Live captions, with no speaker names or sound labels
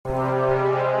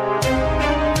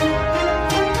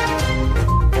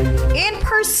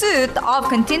pursuit of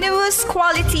continuous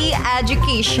quality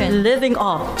education. Living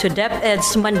up to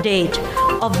DepEd's mandate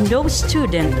of no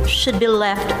student should be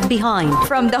left behind.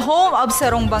 From the home of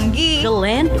Sarongbangi, the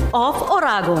land of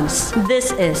Oragons,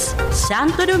 this is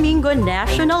Santo Domingo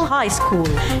National High School.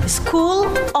 School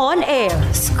on Air.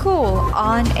 School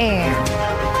on Air.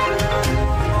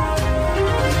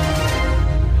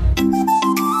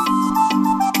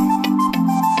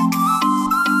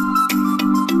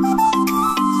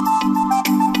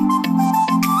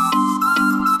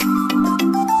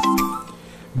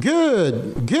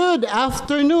 Good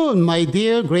afternoon, my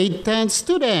dear grade 10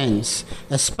 students,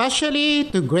 especially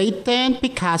to grade 10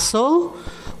 Picasso,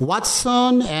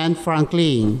 Watson, and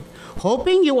Franklin.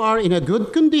 Hoping you are in a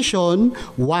good condition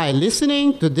while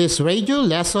listening to this radio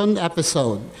lesson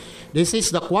episode. This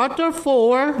is the quarter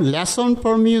 4 lesson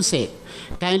for music.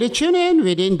 Kindly tune in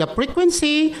within the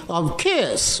frequency of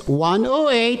KISS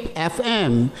 108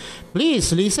 FM.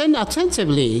 Please listen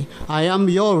attentively. I am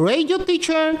your radio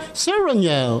teacher, Sir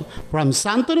Roniel, from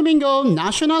Santo Domingo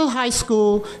National High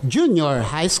School, Junior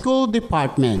High School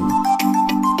Department.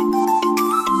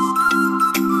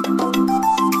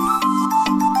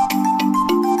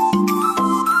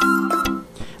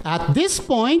 At this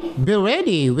point, be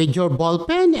ready with your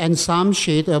ballpen and some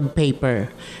sheet of paper.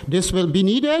 This will be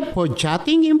needed for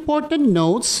jotting important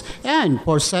notes and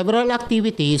for several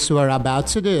activities we're about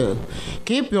to do.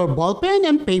 Keep your ballpen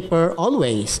and paper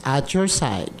always at your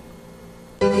side.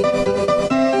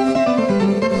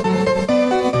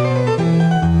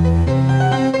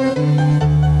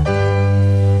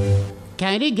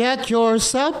 Kindly get your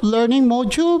self-learning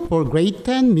module for grade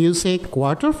 10 music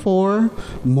quarter 4,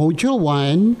 module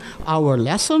 1. Our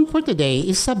lesson for today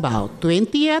is about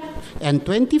 20th and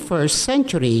 21st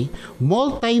century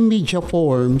multimedia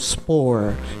forms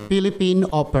for Philippine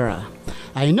opera.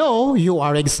 I know you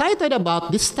are excited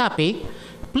about this topic.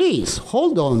 Please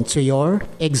hold on to your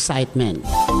excitement.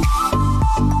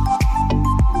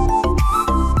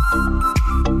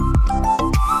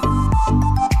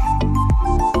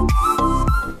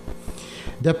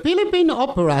 The Philippine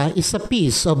opera is a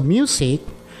piece of music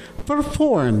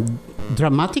performed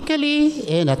dramatically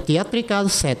in a theatrical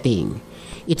setting.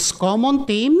 Its common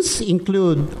themes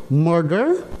include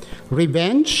murder,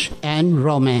 revenge, and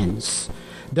romance.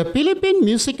 The Philippine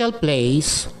musical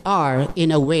plays are,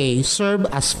 in a way, serve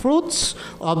as fruits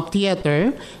of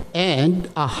theater and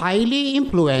are highly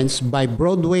influenced by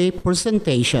Broadway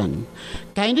presentation.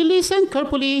 Kindly listen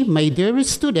carefully, my dear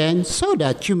students, so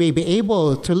that you may be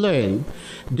able to learn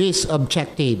this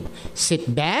objective.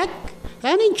 Sit back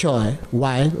and enjoy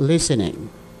while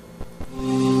listening.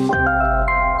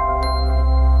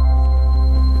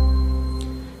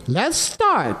 Let's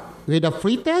start with a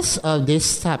free test of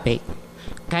this topic.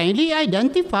 Kindly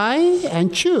identify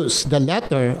and choose the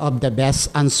letter of the best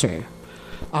answer.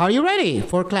 Are you ready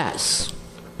for class?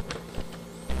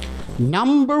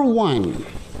 Number 1.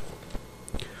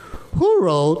 Who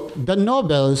wrote the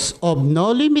novels of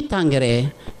Noli Me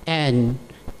Tangere and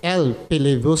El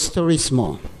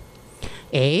Filibusterismo?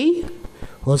 A.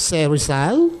 Jose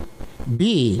Rizal.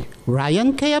 B.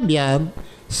 Ryan Cayabyab.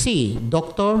 C.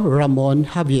 Dr. Ramon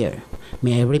Javier.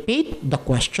 May I repeat the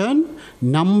question?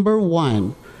 Number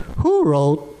 1. Who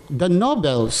wrote the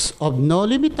novels of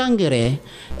Noli Me Tangere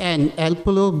and El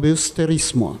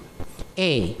Filibusterismo?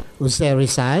 A. Jose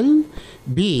Rizal.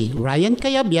 B. Ryan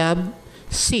Cayabyab.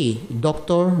 C.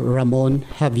 Dr. Ramon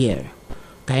Javier.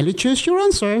 Kindly choose your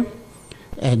answer.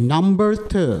 And number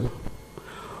 2.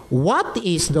 What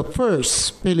is the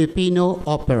first Filipino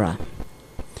opera?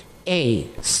 A.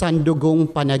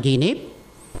 Sandugong Panaginip.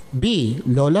 B.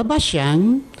 Lola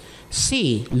Basyang.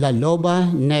 C. La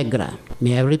Loba Negra.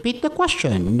 May I repeat the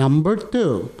question? Number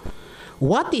 2.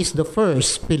 What is the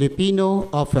first Filipino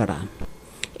opera?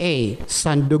 A.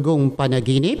 Sandugong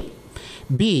Panaginip.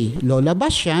 B. Lola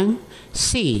Basyang.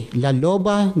 C. La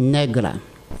Loba Negra.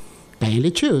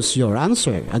 Kindly choose your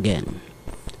answer again.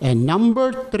 And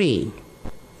number 3.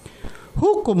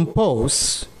 Who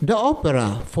composed the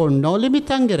opera for Noli Me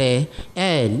Tangere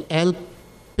and El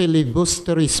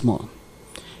Filibusterismo?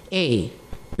 A.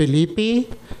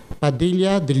 Felipe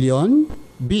Padilla de Leon.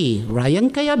 B. Ryan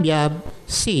Cayabyab.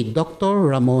 C. Dr.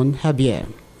 Ramon Javier.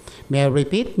 May I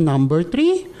repeat? Number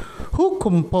 3. Who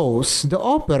composed the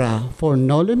opera for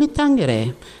Noli Me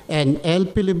Tangere and El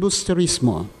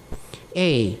Filibusterismo?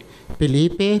 A.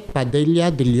 Felipe Padilla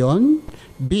de Leon.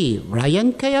 B.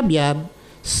 Ryan Cayabyab.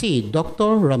 C.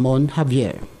 Dr. Ramon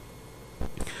Javier.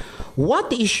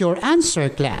 What is your answer,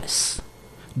 class?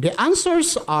 The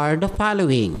answers are the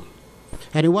following.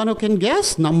 Anyone who can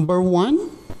guess? Number 1.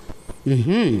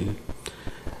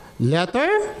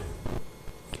 Letter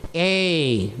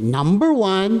A. Number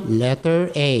 1,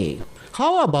 letter A.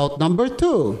 How about number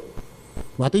 2?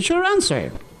 What is your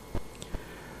answer?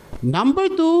 Number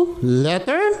 2,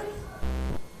 letter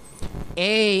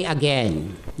A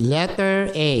again.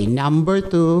 Letter A. Number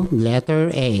 2,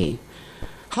 letter A.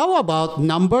 How about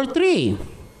number 3?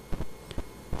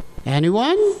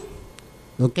 Anyone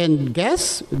who can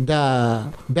guess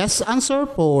the best answer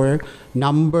for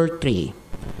number 3?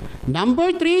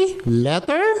 Number 3,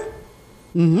 letter?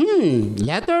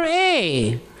 Letter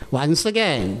A. Once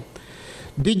again.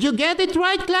 Did you get it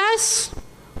right, class?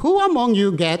 Who among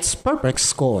you gets perfect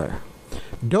score?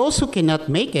 Those who cannot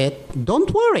make it, don't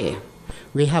worry.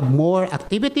 We have more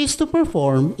activities to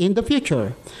perform in the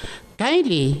future.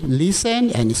 Kindly listen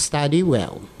and study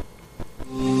well.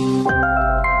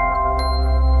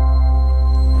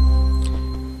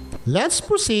 Let's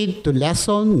proceed to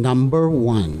lesson number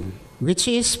 1, which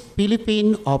is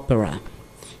Philippine opera.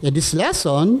 In this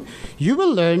lesson, you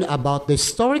will learn about the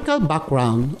historical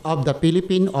background of the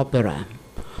Philippine opera.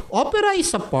 Opera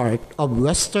is a part of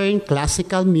Western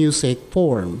classical music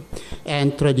form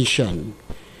and tradition.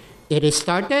 It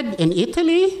started in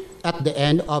Italy at the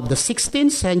end of the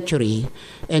 16th century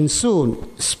and soon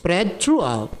spread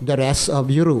throughout the rest of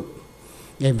Europe.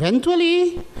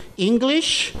 Eventually,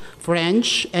 English,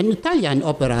 French, and Italian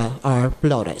opera are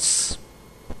flourished.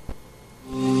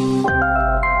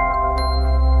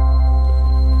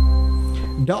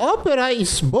 The opera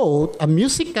is both a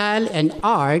musical and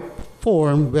art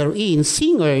form wherein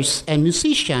singers and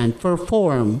musicians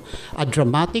perform a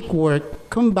dramatic work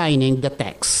combining the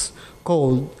text,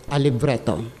 called a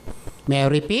libretto. May I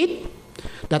repeat?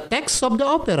 The text of the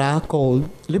opera called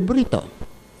libretto.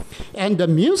 And the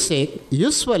music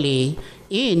usually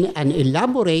in an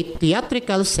elaborate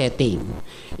theatrical setting.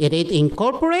 It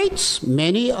incorporates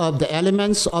many of the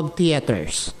elements of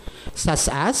theaters, such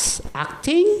as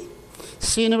acting,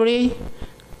 scenery,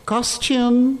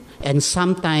 costume, and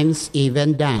sometimes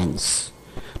even dance.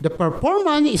 The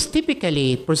performance is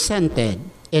typically presented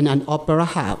in an opera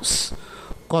house,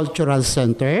 cultural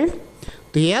center,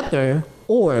 theater,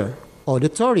 or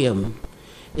auditorium.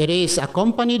 It is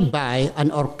accompanied by an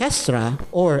orchestra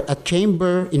or a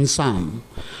chamber ensemble.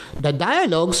 The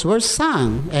dialogues were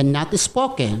sung and not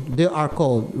spoken. They are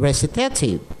called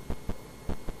recitative.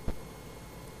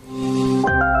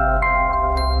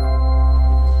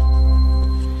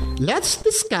 Let's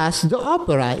discuss the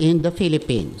opera in the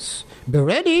Philippines. Be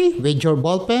ready with your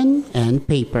ballpen and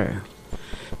paper.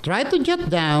 Try to jot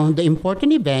down the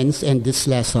important events in this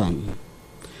lesson.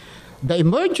 The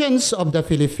emergence of the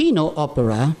Filipino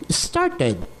opera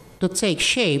started to take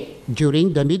shape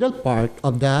during the middle part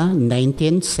of the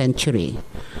 19th century.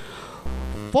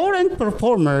 Foreign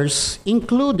performers,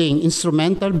 including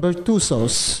instrumental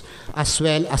virtuosos, as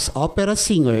well as opera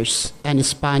singers and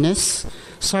Spanish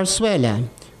zarzuela,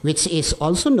 which is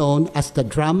also known as the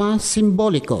drama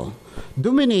simbolico,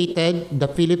 dominated the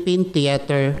Philippine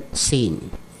theater scene.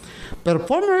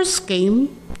 Performers came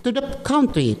to the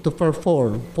country to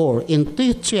perform for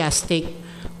enthusiastic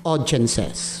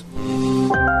audiences.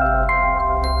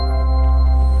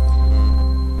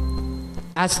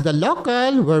 As the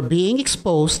local were being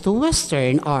exposed to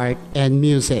Western art and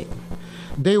music,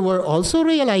 they were also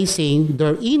realizing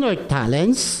their inner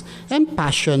talents and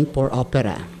passion for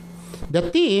opera. The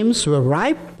themes were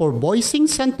ripe for voicing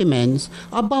sentiments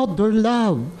about their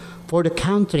love for the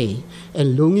country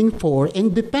and longing for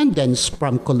independence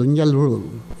from colonial rule.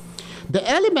 The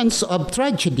elements of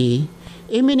tragedy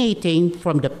emanating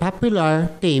from the popular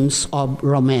themes of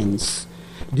romance,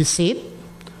 deceit,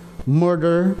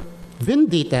 murder,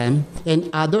 vendetta, and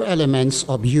other elements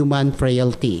of human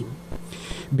frailty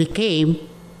became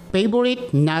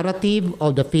favorite narrative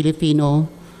of the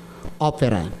Filipino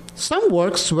opera. Some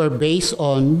works were based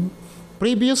on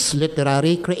previous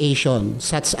literary creation,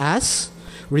 such as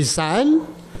Rizal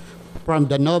from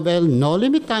the novel Noli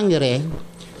Me Tangere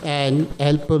and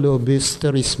El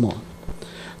Filibusterismo.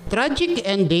 Tragic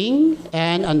ending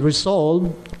and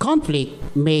unresolved conflict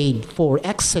made for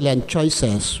excellent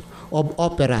choices of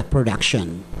opera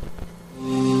production.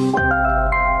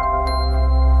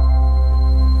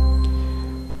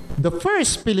 The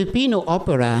first Filipino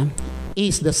opera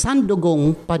is the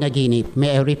Sandugong Panaginip.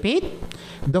 May I repeat?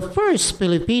 The first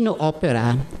Filipino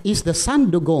opera is the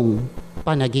Sandugong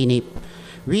Panaginip,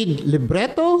 with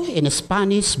libretto in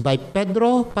Spanish by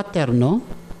Pedro Paterno,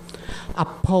 a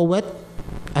poet,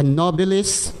 a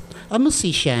novelist, a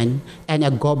musician, and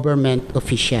a government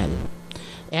official,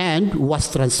 and was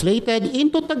translated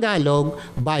into Tagalog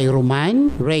by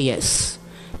Roman Reyes,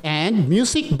 and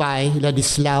music by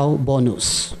Ladislao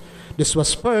Bonus. This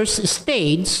was first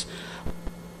staged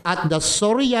at the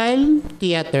Sorial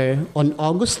Theater on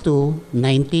August 2,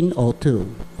 1902.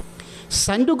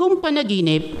 Sandugong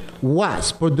Panaginip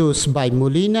was produced by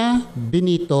Molina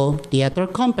Benito Theater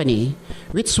Company,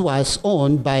 which was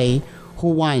owned by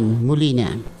Juan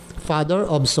Molina, father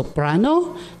of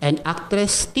soprano and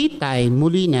actress Titay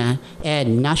Molina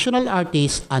and national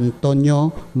artist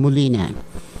Antonio Molina.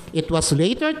 It was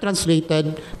later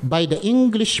translated by the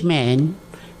Englishman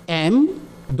M.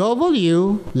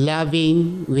 W.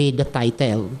 Loving with the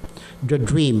title The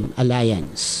Dream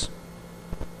Alliance.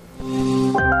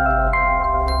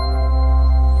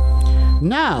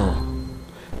 Now,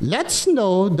 let's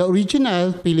know the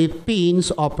original Philippines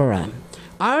opera.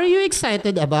 Are you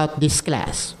excited about this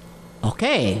class?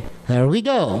 Okay, here we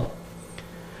go.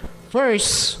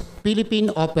 First, Philippine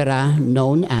opera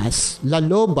known as La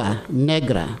Loba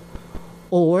Negra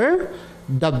or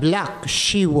The Black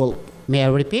She-Wolf. May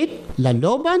I repeat? La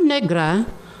Loba Negra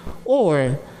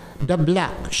or The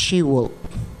Black She-Wolf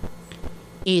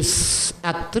is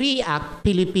a 3-act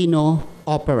Filipino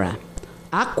opera.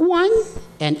 Act 1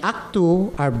 and Act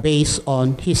 2 are based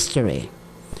on history.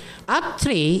 Act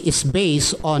 3 is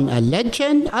based on a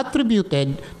legend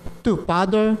attributed to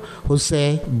Father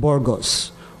Jose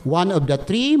Burgos, one of the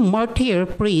 3 martyr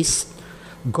priests,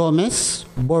 Gomez,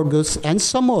 Burgos, and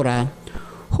Zamora,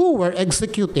 who were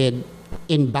executed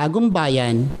in Bagong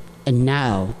Bayan and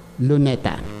now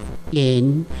Luneta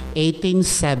in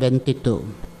 1872.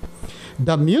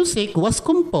 The music was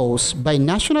composed by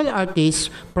national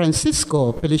artist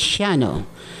Francisco Feliciano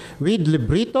with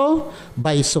libretto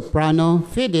by soprano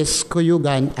Fides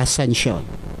Cuyugan Asensio.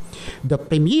 The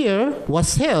premiere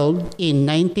was held in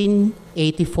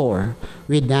 1984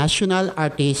 with national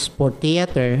artist for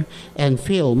theater and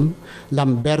film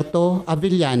Lamberto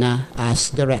Avellana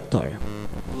as director.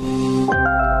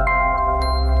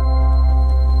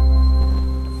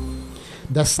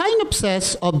 The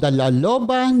synopsis of the La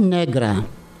Loba Negra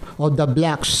or the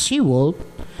Black She-Wolf,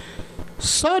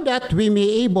 so that we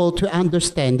may able to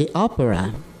understand the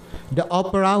opera. The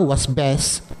opera was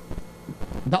based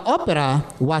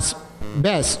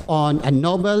on a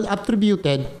novel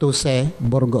attributed to Jose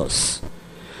Burgos.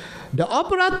 The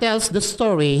opera tells the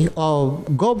story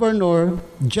of Governor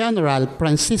General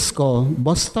Francisco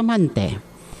Bustamante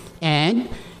and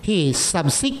his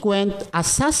subsequent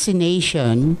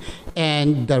assassination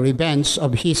and the revenge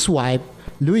of his wife,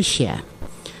 Lucia,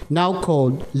 now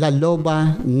called La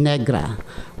Loba Negra,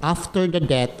 after the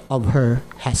death of her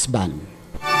husband.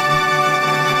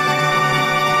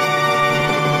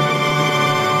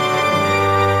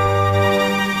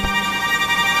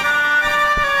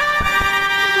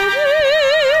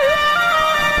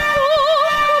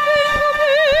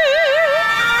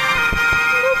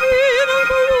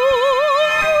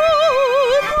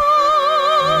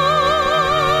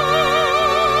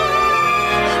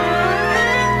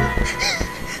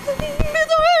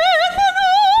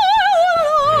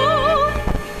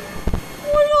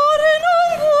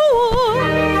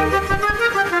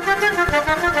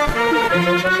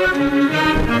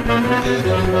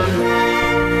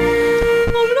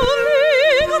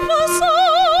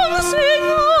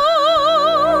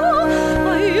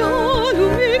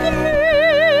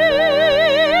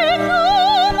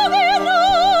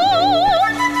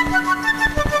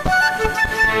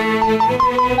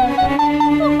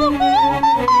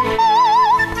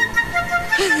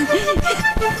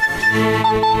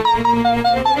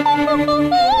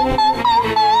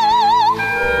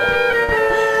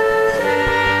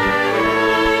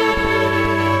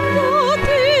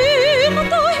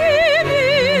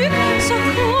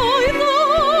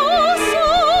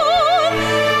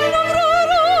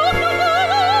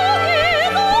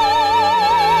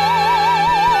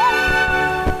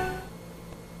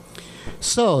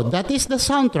 So, that is the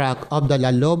soundtrack of the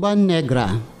La Loba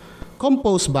Negra,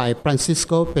 composed by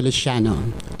Francisco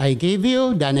Feliciano. I gave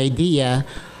you an idea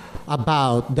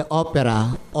about the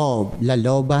opera of La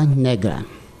Loba Negra.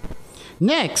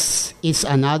 Next is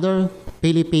another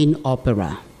Philippine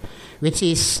opera, which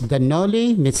is the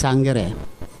Noli Me Tangere,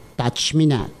 Touch Me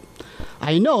Not.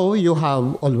 I know you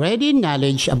have already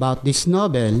knowledge about this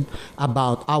novel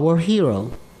about our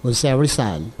hero, Jose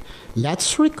Rizal.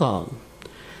 Let's recall.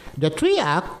 The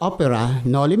 3-act opera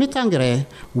Noli Me Tangere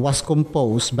was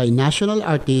composed by national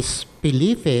artist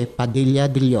Felipe Padilla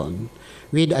de Leon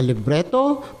with a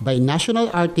libretto by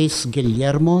national artist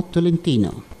Guillermo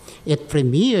Tolentino. It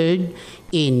premiered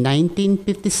in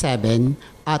 1957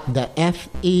 at the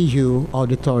FEU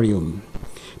Auditorium.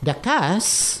 The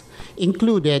cast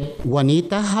included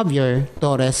Juanita Javier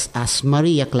Torres as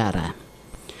Maria Clara,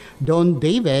 Don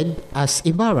David as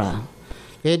Ibarra,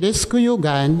 Fides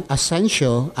Cuyugan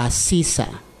Asensio as Sisa,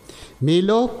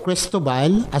 Milo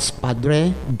Cristobal as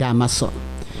Padre Damaso,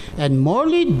 and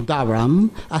Morley Durham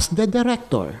as the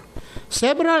director.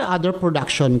 Several other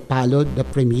productions followed the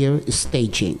premiere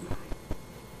staging.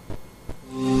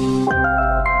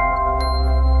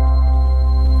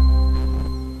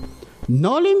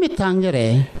 Noli Me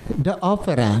Tangere, the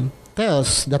opera,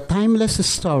 tells the timeless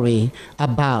story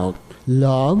about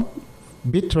love,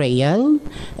 betrayal,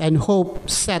 and hope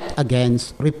set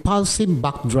against repulsive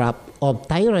backdrop of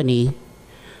tyranny,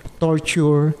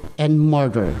 torture, and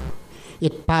murder.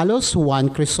 It follows Juan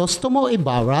Crisostomo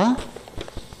Ibarra,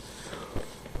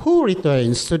 who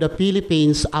returns to the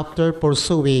Philippines after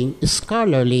pursuing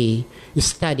scholarly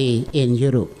study in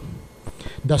Europe.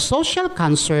 The social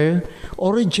cancer,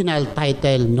 original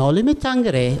title Noli Me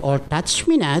Tangere or Touch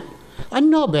Me Not, a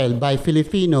novel by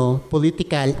Filipino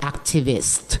political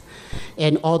activist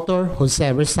and author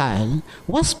Jose Rizal,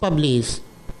 was published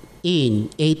in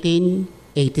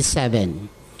 1887.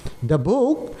 The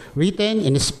book, written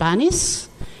in Spanish,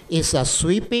 is a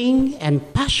sweeping and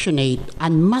passionate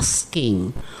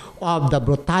unmasking of the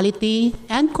brutality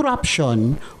and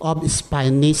corruption of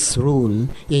Spanish rule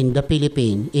in the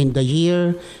Philippines in the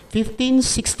year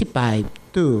 1565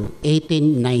 to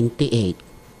 1898.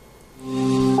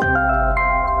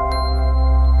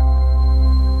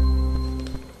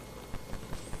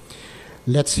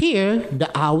 Let's hear the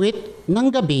awit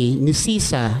ng gabi ni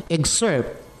Sisa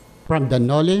excerpt from the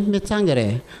Noli Me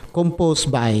Tangere composed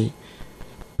by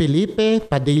Felipe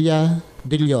Padilla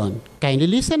de Leon. Kindly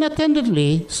listen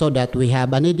attentively so that we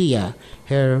have an idea.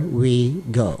 Here we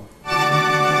go.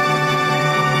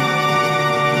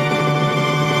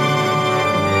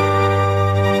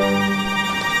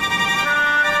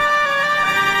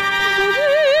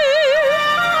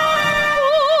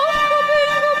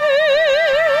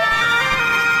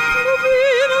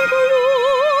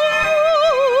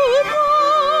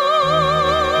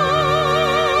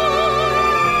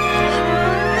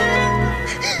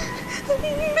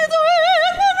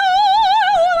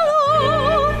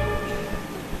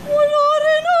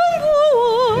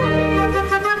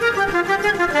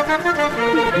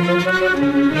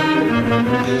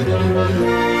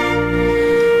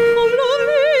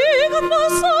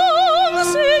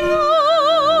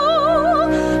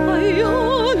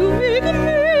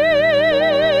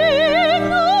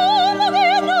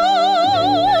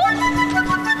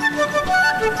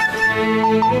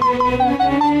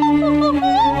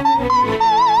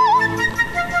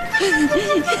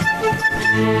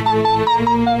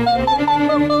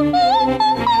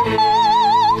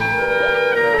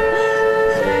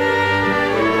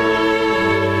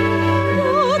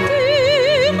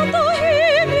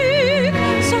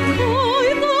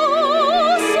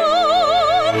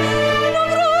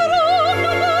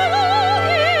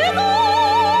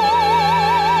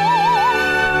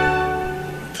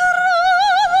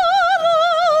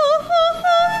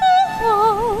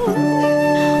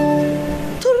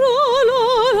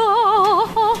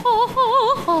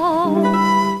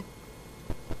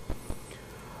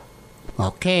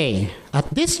 Okay, at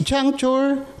this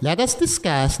juncture, let us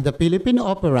discuss the Philippine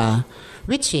opera,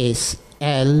 which is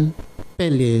El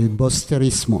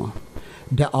Filibusterismo,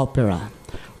 the opera.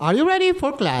 Are you ready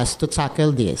for class to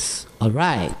tackle this? All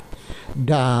right.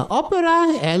 The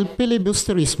opera El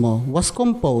Filibusterismo was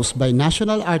composed by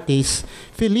national artist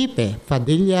Felipe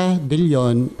Padilla de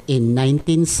Leon in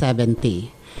 1970,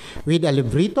 with a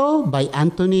libretto by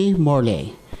Anthony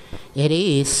Morley. It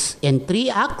is in 3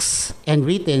 acts and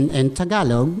written in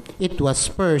Tagalog. It was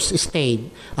first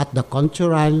staged at the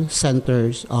cultural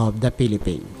centers of the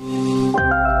Philippines.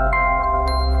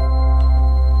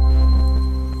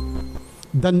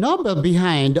 The novel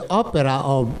behind the opera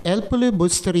of El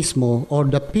Filibusterismo or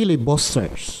the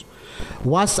Filibusters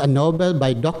was a novel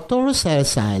by Dr.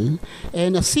 Rizal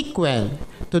and a sequel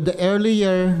to the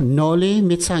earlier Noli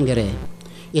Me Tangere.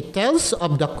 It tells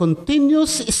of the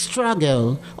continuous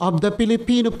struggle of the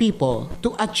Filipino people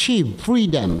to achieve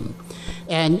freedom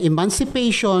and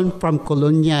emancipation from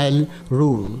colonial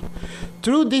rule.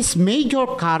 Through these major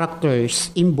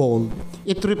characters involved,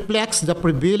 it reflects the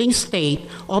prevailing state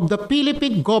of the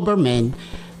Philippine government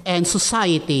and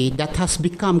society that has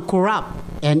become corrupt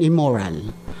and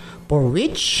immoral, for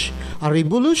which a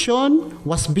revolution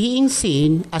was being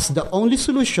seen as the only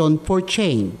solution for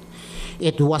change.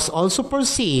 It was also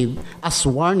perceived as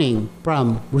warning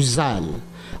from Rizal,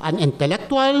 an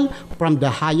intellectual from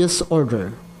the highest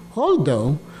order,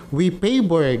 although we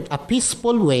favored a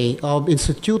peaceful way of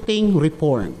instituting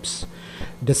reforms.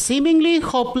 The seemingly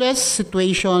hopeless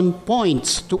situation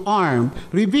points to armed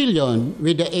rebellion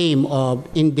with the aim of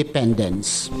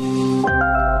independence.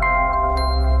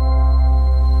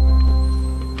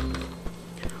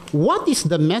 What is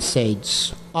the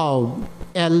message of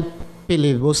El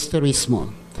Filibusterismo?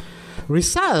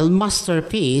 Rizal's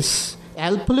masterpiece,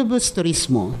 El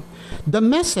Filibusterismo. The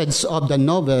message of the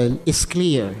novel is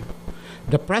clear.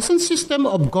 The present system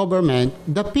of government,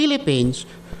 the Philippines,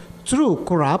 through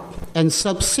corrupt and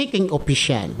self-seeking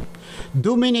official,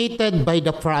 dominated by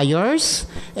the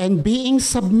friars and being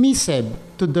submissive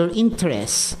to their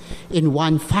interests in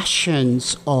one fashion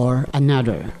or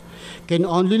another, can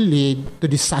only lead to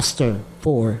disaster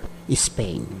for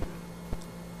Spain.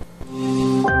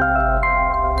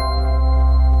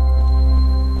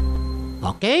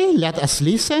 Okay, let us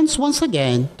listen once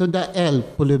again to the El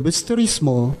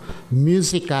Filibusterismo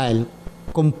musical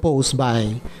composed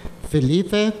by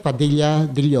Felipe Padilla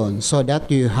de Leon, so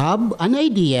that you have an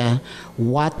idea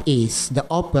what is the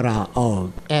opera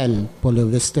of El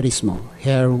Filibusterismo.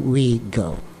 Here we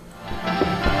go.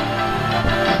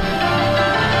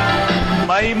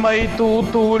 May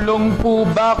tutulong po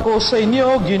ba ko sa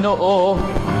inyo, Ginoo?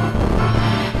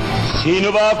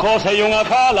 Sino ba ako sa iyong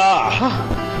akala?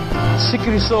 Si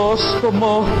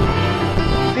Crisostomo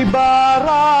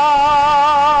Ibarra.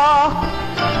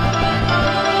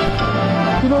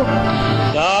 Ginoo,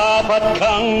 Dapat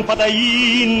kang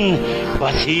patayin,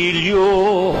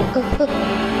 Basilio.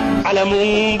 Alam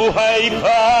mong buhay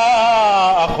pa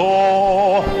ako.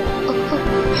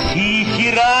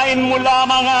 Sisirain mo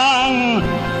lamang ang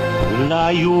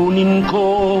layunin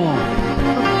ko.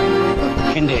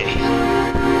 Hindi.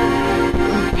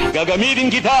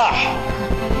 Gagamitin kita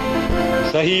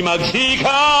sa himagsikan.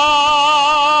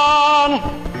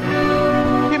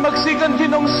 himagsikan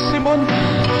Ginong Simon.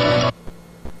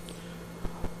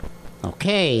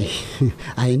 Okay,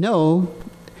 I know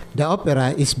the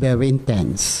opera is very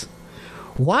intense.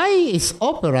 Why is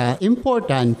opera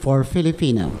important for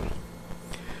Filipino?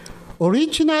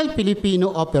 Original Filipino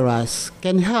operas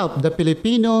can help the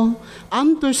Filipino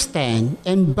understand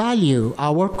and value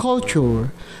our culture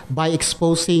by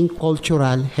exposing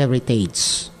cultural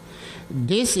heritage.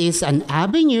 This is an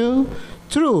avenue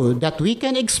through that we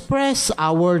can express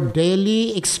our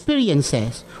daily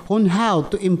experiences on how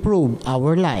to improve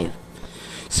our life,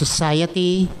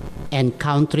 society, and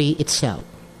country itself.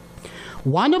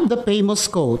 One of the famous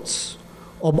quotes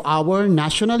of our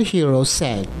national hero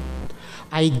said,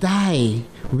 "I die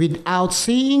without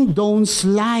seeing dawn's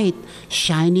light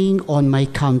shining on my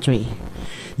country.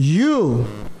 You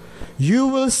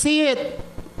will see it.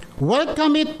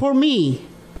 Welcome it for me.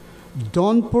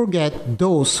 Don't forget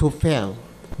those who fell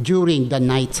during the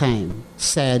nighttime,"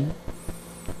 said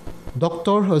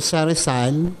Dr. Jose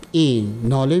Rizal in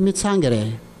Noli Me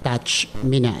Tangere, Touch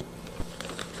Me Not.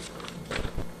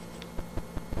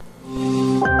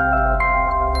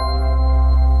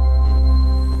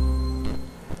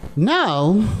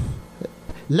 Now,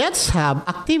 let's have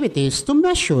activities to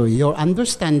measure your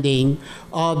understanding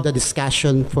of the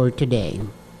discussion for today.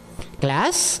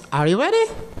 Class, are you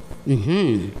ready?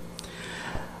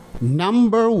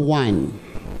 Number 1.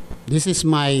 This is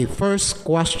my first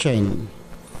question.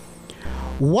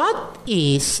 What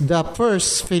is the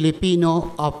first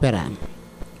Filipino opera?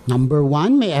 Number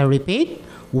 1, may I repeat?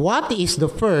 What is the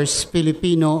first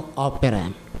Filipino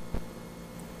opera?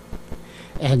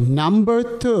 And number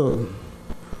 2,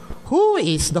 who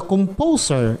is the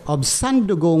composer of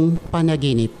Sandugong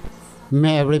Panaginip?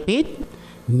 May I repeat?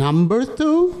 Number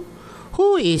 2,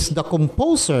 who is the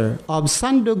composer of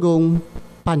Sandugong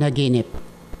Panaginip?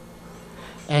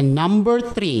 And number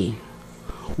 3,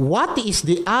 what is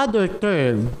the other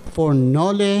term for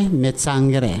Noli Me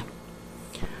Tangere?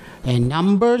 And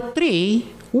number 3,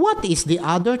 what is the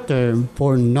other term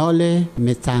for Noli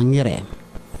Me Tangere?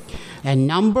 And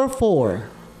number 4,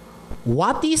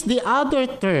 what is the other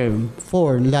term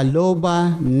for La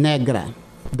Loba Negra,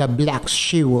 the black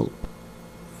she-wolf?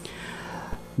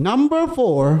 Number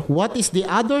 4, what is the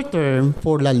other term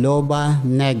for La Loba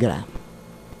Negra?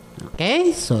 Okay,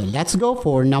 so let's go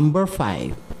for number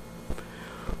 5.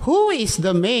 Who is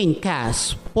the main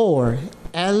cast for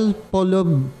El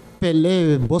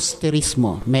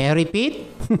Filibusterismo? May I repeat?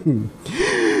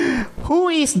 Who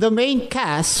is the main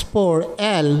cast for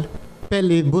El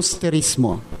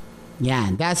Filibusterismo?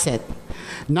 Yeah, that's it.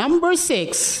 Number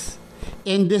 6,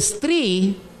 in these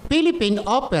 3 Philippine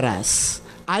operas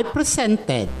I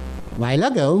presented a while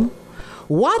ago,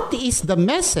 what is the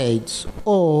message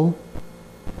or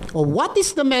what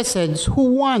is the message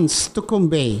who wants to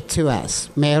convey to us?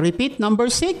 May I repeat number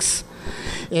 6?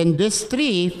 In these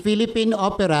 3 Philippine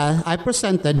opera I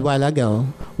presented a while ago,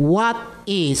 what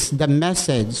is the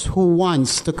message who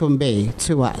wants to convey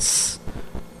to us?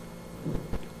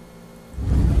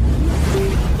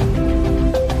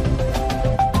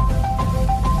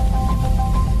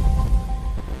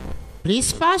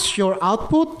 Please pass your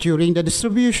output during the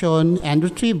distribution and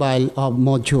retrieval of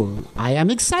module. I am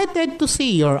excited to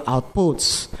see your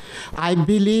outputs. I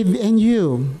believe in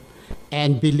you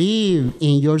and believe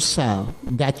in yourself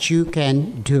that you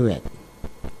can do it.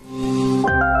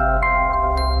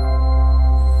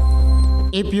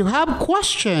 If you have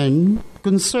question,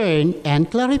 concern, and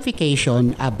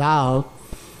clarification about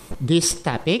this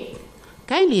topic,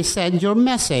 kindly send your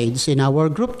message in our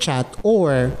group chat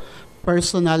or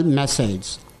personal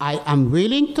message. I am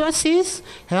willing to assist,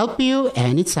 help you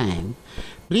anytime.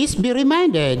 Please be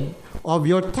reminded of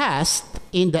your task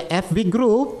in the FB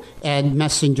group and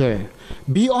Messenger.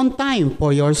 Be on time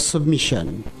for your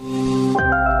submission.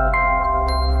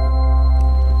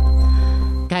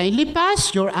 Kindly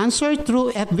pass your answer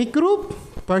through FB group,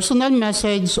 personal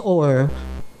message, or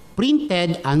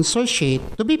printed answer sheet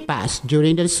to be passed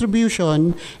during the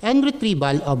distribution and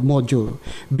retrieval of module.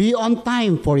 Be on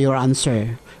time for your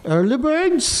answer. Early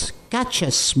birds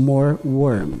catches more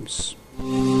worms.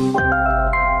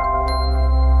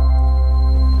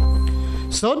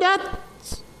 So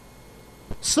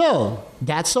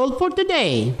that's all for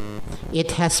today.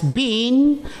 It has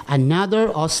been another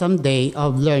awesome day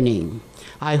of learning.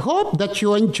 I hope that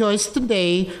you enjoyed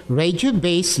today's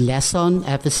radio-based lesson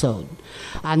episode.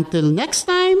 Until next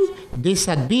time, this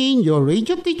had been your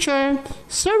radio teacher,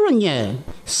 Sir Ronye,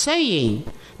 saying,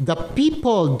 the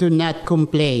people do not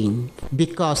complain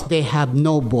because they have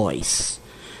no voice.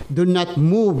 Do not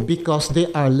move because they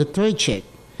are lethargic.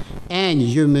 And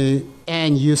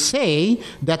you say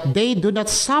that they do not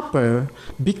suffer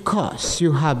because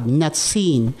you have not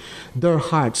seen their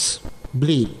hearts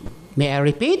bleed. May I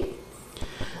repeat?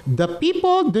 The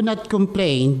people do not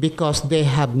complain because they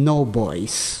have no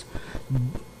voice.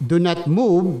 Do not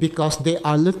move because they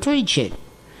are lethargic.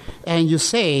 And you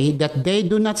say that they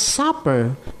do not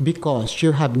suffer because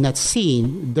you have not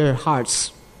seen their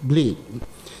hearts bleed.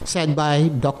 Said by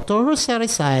Dr. Jose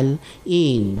Rizal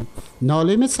in No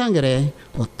Limit Sangre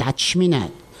o Touch Me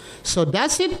Not. So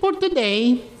that's it for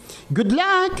today. Good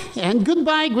luck and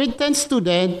goodbye, grade 10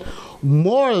 student.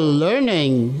 More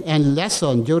learning and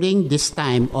lesson during this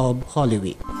time of Holy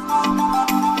Week.